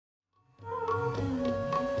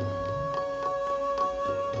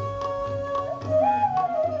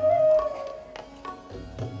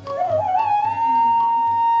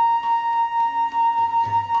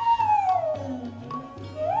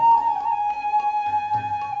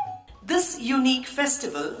This unique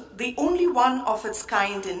festival, the only one of its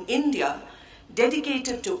kind in India,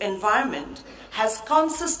 dedicated to environment, has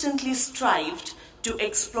consistently strived to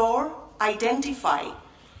explore, identify,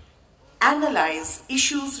 analyze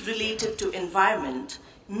issues related to environment,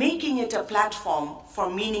 making it a platform for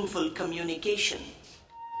meaningful communication.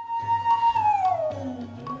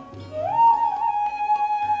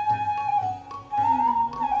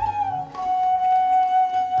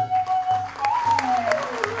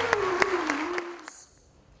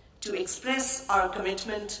 To express our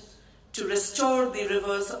commitment to restore the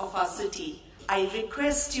rivers of our city, I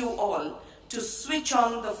request you all to switch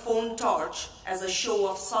on the phone torch as a show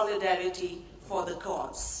of solidarity for the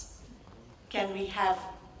cause. Can we have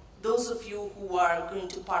those of you who are going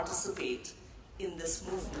to participate in this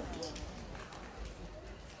movement?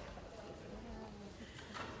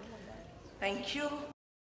 Thank you.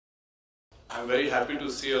 I'm very happy to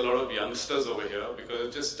see a lot of youngsters over here because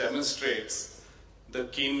it just demonstrates the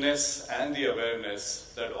keenness and the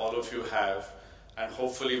awareness that all of you have, and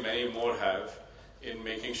hopefully many more have, in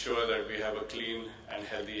making sure that we have a clean and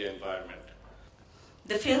healthy environment.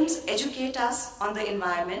 The films educate us on the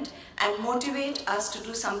environment and motivate us to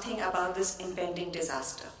do something about this impending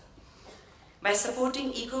disaster. By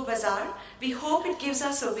supporting Eco Bazaar, we hope it gives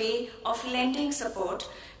us a way of lending support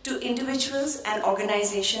to individuals and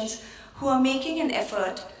organizations who are making an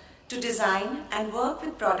effort to design and work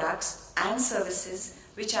with products and services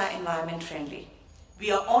which are environment friendly.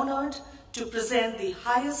 We are honored to present the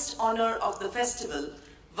highest honor of the festival,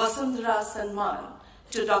 Vasundhara Sanman,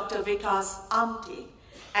 to Dr. Vikas Amte,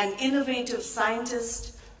 an innovative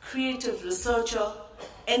scientist, creative researcher,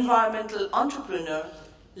 environmental entrepreneur,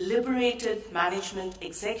 liberated management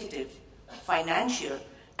executive, financier,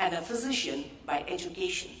 and a physician by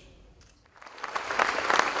education.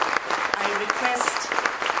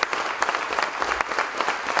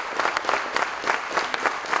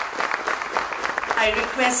 I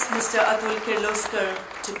request Mr. Atul Kirloskar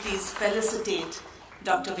to please felicitate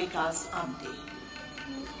Dr. Vikas Amte.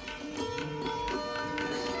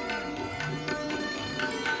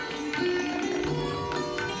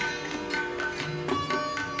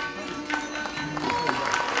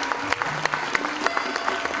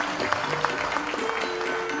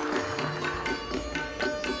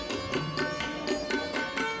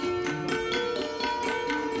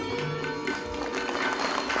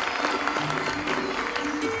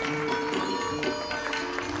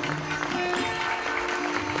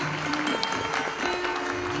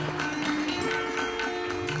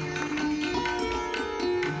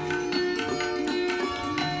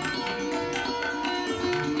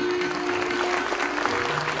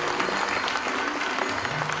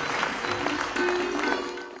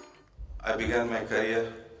 I began my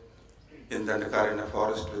career in the Dandakaranya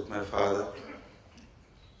forest with my father,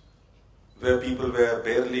 where people were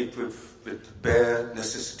barely equipped with bare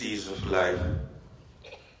necessities of life.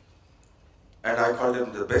 And I called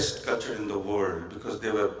them the best culture in the world because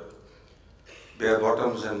they were bare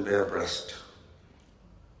bottoms and bare breast.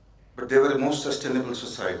 But they were a most sustainable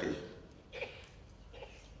society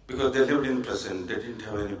because they lived in present. They didn't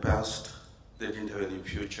have any past, they didn't have any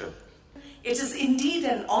future. It is indeed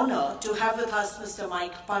an honor to have with us Mr.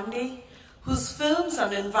 Mike Pandey, whose films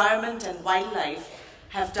on environment and wildlife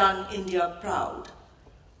have done India proud.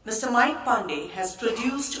 Mr. Mike Pandey has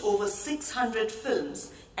produced over 600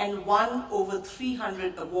 films and won over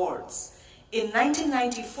 300 awards. In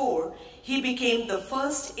 1994, he became the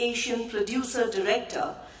first Asian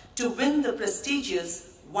producer-director to win the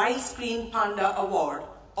prestigious Widescreen Panda Award,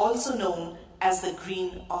 also known as the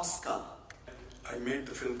Green Oscar. I made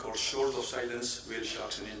the film called Shores of Silence, Whale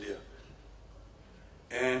Sharks in India.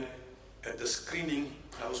 And at the screening,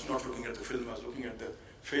 I was not looking at the film, I was looking at the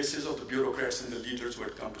faces of the bureaucrats and the leaders who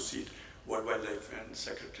had come to see it, World Wildlife and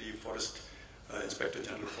Secretary, Forest, Inspector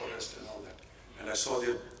General Forest and all that. And I saw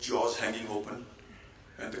their jaws hanging open.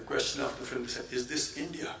 And the question after the film, they said, is this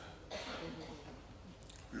India?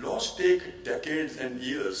 Laws take decades and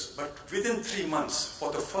years, but within 3 months,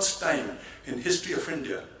 for the first time in history of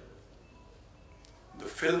India, the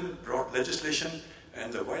film brought legislation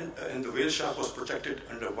and the whale shark was protected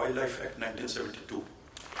under Wildlife Act 1972.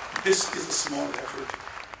 This is a small effort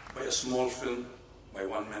by a small film by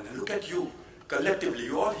one man. And look at you, collectively,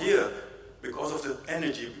 you all here because of the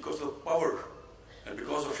energy, because of the power, and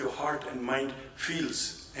because of your heart and mind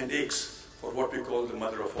feels and aches for what we call the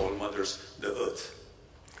mother of all mothers, the earth.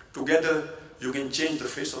 Together, you can change the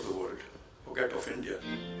face of the world. Forget of India.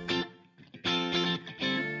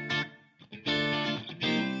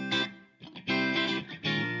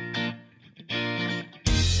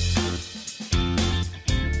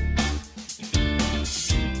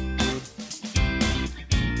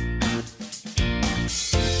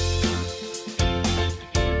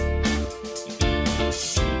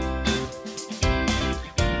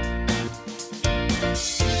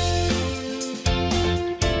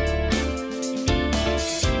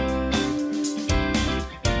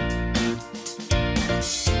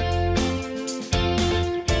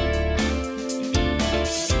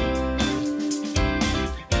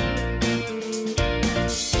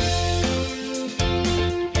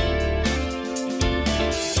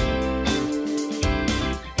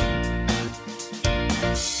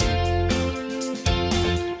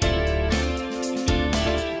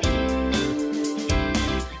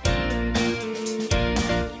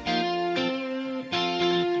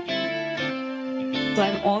 So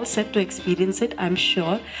I'm all set to experience it, I'm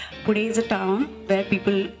sure. Pune is a town where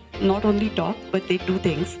people not only talk, but they do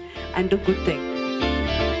things and do good things.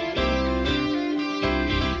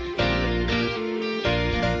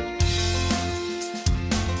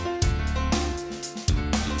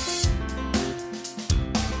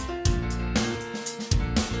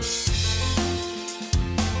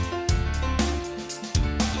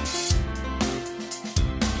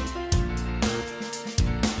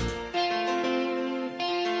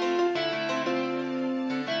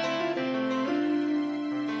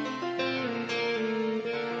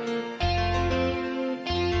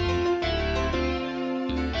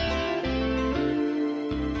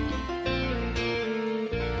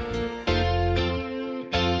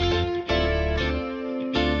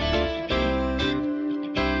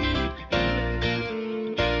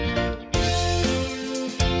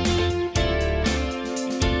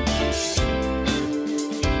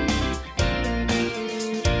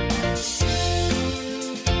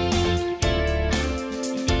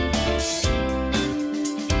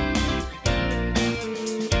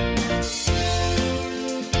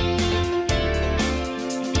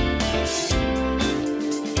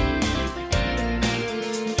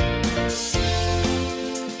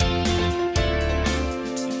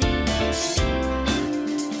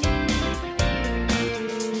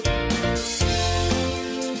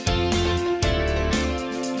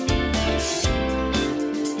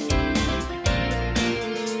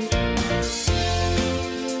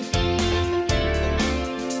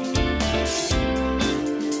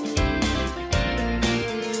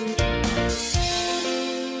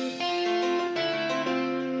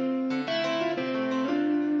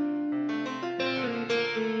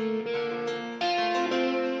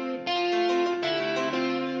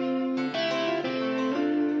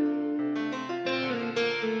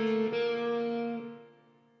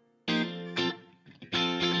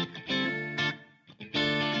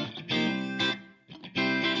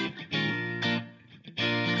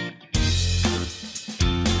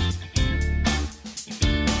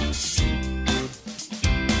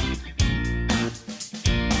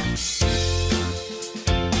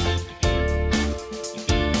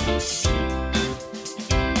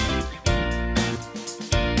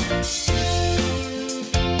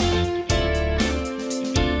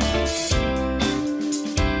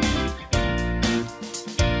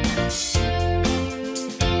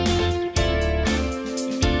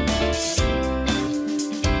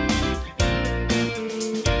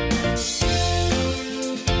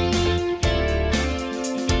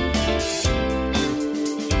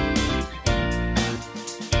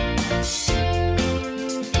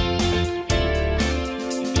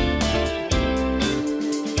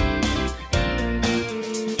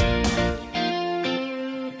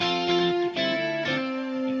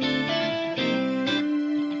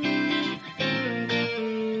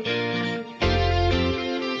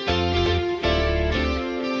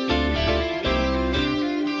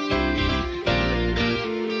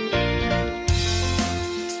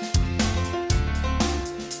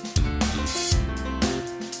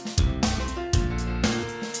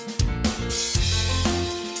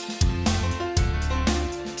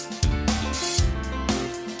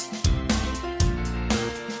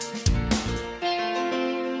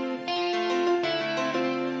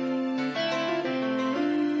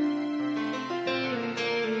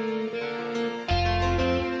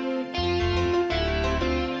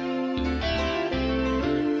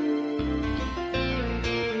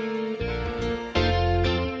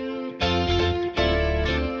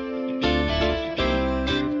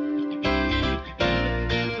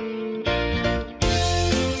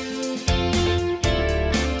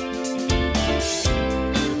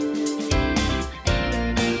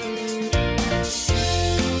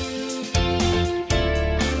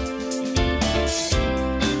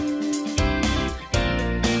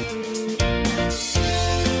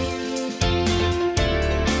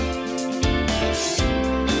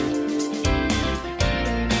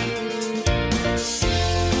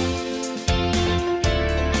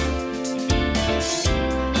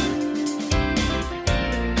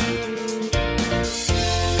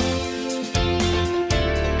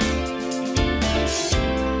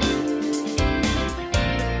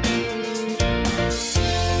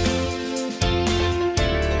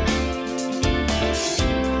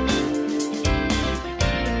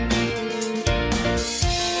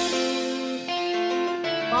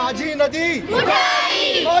 माझी नदी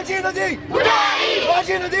उठाई, माझी नदी उठाई,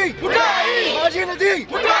 माझी नदी उठाई, माझी नदी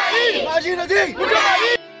उठाई, माझी नदी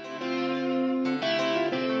उठाई.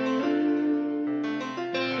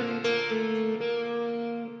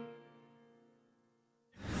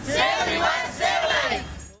 Save everyone, save life.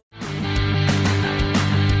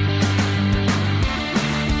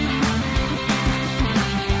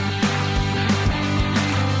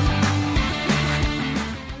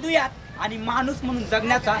 आणि माणूस म्हणून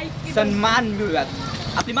जगण्याचा सन्मान मिळूयात.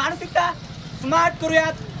 आपली मानसिकता स्मार्ट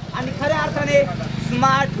करूयात आणि खऱ्या अर्थाने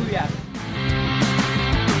smart होऊयात.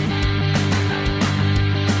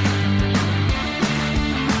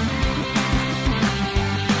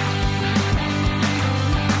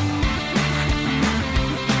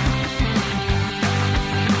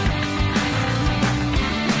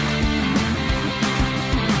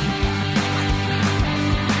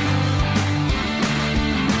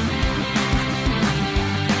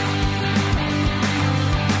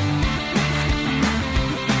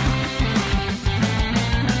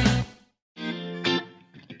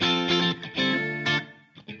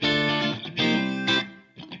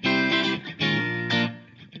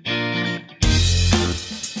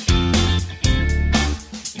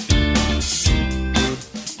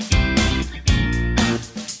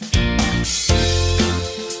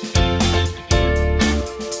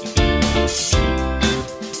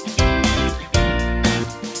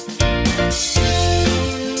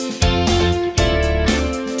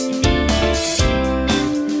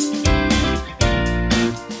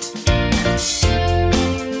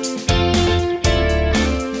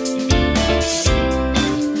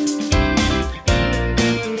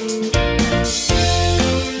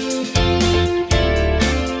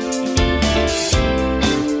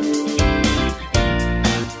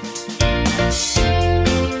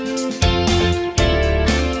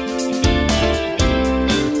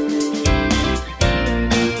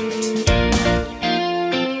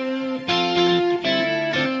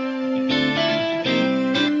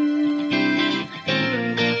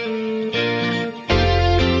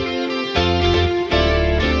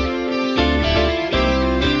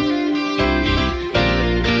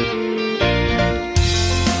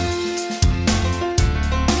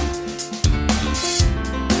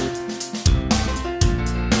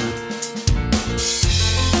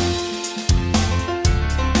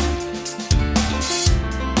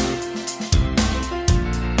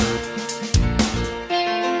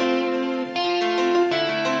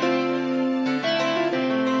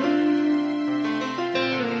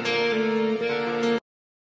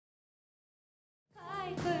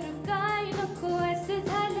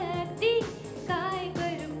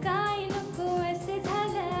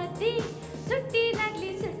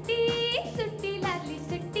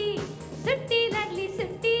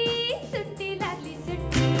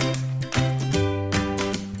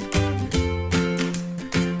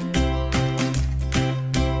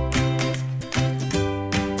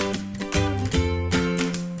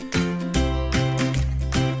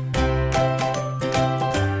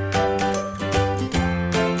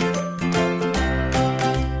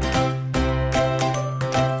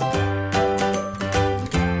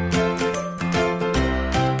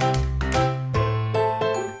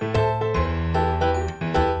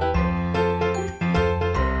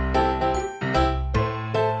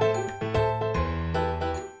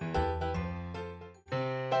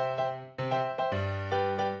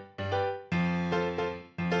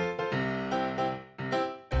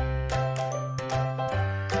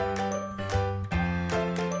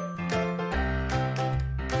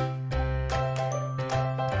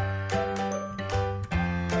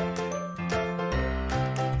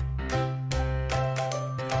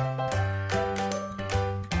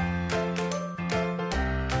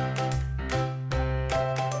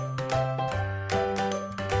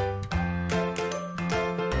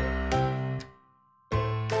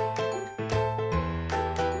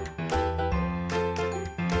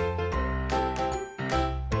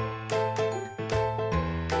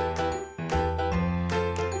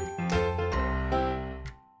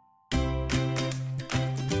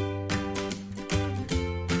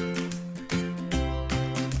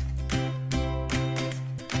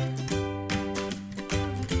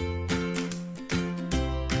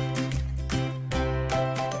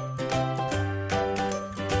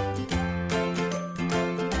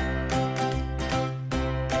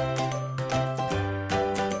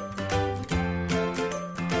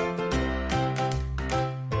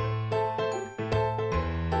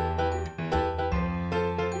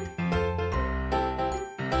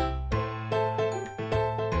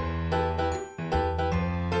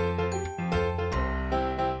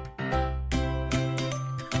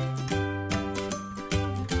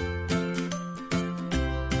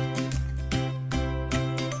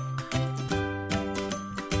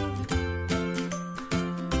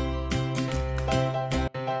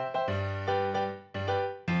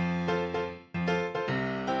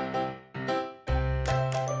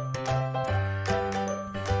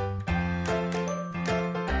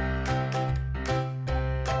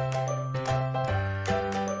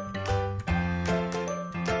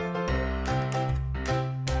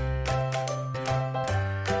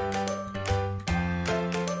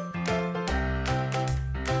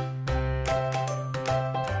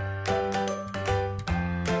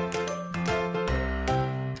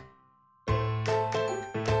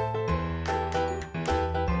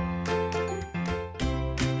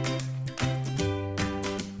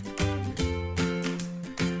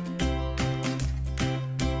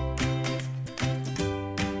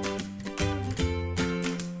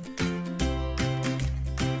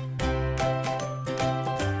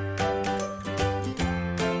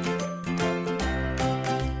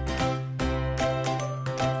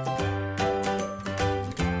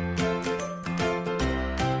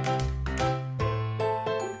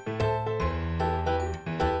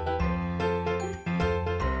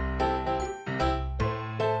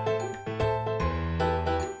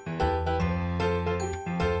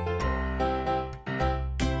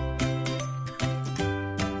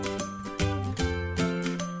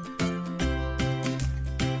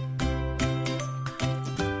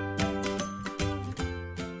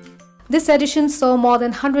 This edition saw more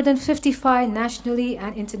than 155 nationally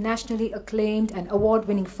and internationally acclaimed and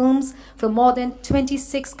award-winning films from more than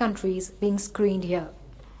 26 countries being screened here.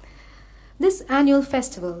 This annual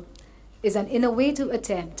festival is an innovative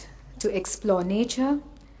attempt to explore nature,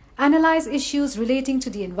 analyze issues relating to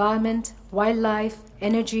the environment, wildlife,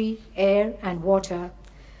 energy, air, and water,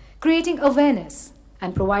 creating awareness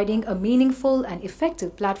and providing a meaningful and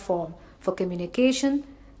effective platform for communication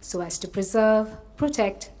so as to preserve,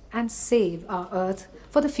 protect, and save our Earth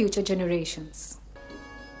for the future generations.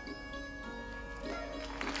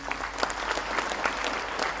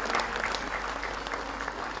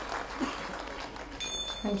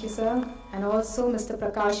 Thank you, sir. And also Mr.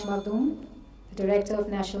 Prakash Magdum, the Director of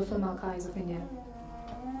National Film Archives of India.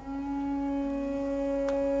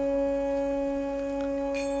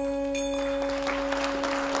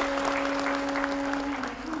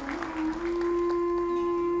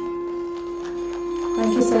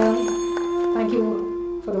 Thank you, sir. Thank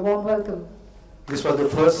you for the warm welcome. This was the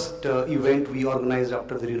first event we organized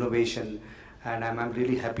after the renovation, and I'm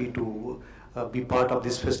really happy to be part of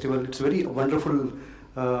this festival. It's a very wonderful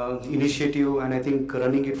initiative, and I think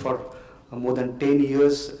running it for more than 10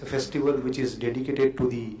 years, a festival which is dedicated to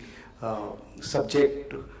the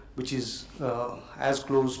subject which is as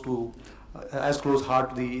close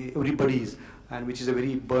heart to everybody's, and which is a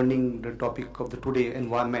very burning topic of the today,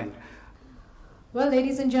 environment. Well,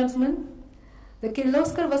 ladies and gentlemen, the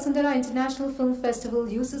Kirloskar Vasundhara International Film Festival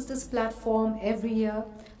uses this platform every year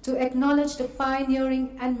to acknowledge the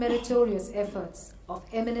pioneering and meritorious efforts of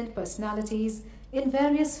eminent personalities in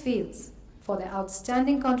various fields for their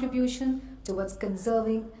outstanding contribution towards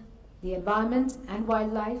conserving the environment and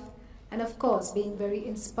wildlife, and of course being very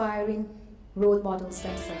inspiring role models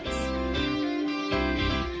themselves.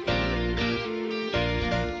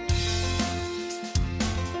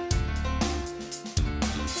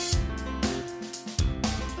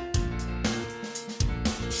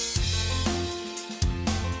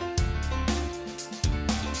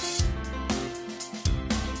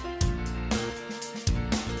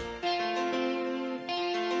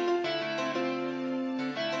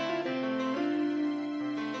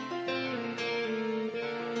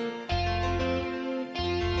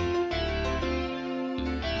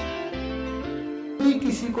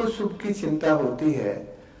 किसी को सुख की चिंता होती है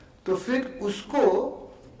तो फिर उसको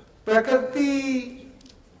प्रकृति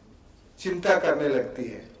चिंता करने लगती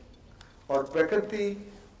है, और प्रकृति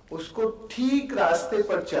उसको ठीक रास्ते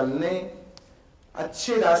पर चलने,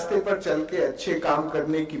 अच्छे रास्ते पर चल के अच्छे काम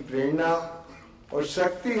करने की प्रेरणा और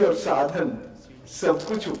शक्ति और साधन सब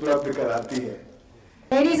कुछ उपलब्ध कराती है.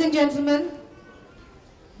 Ladies and gentlemen,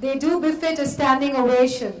 they do befit a standing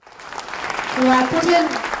ovation who have put in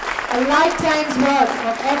a lifetime's worth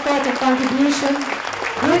of effort and contribution,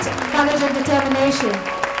 grit, courage and determination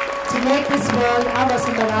to make this world, our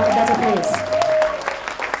Vasundhara, a better place.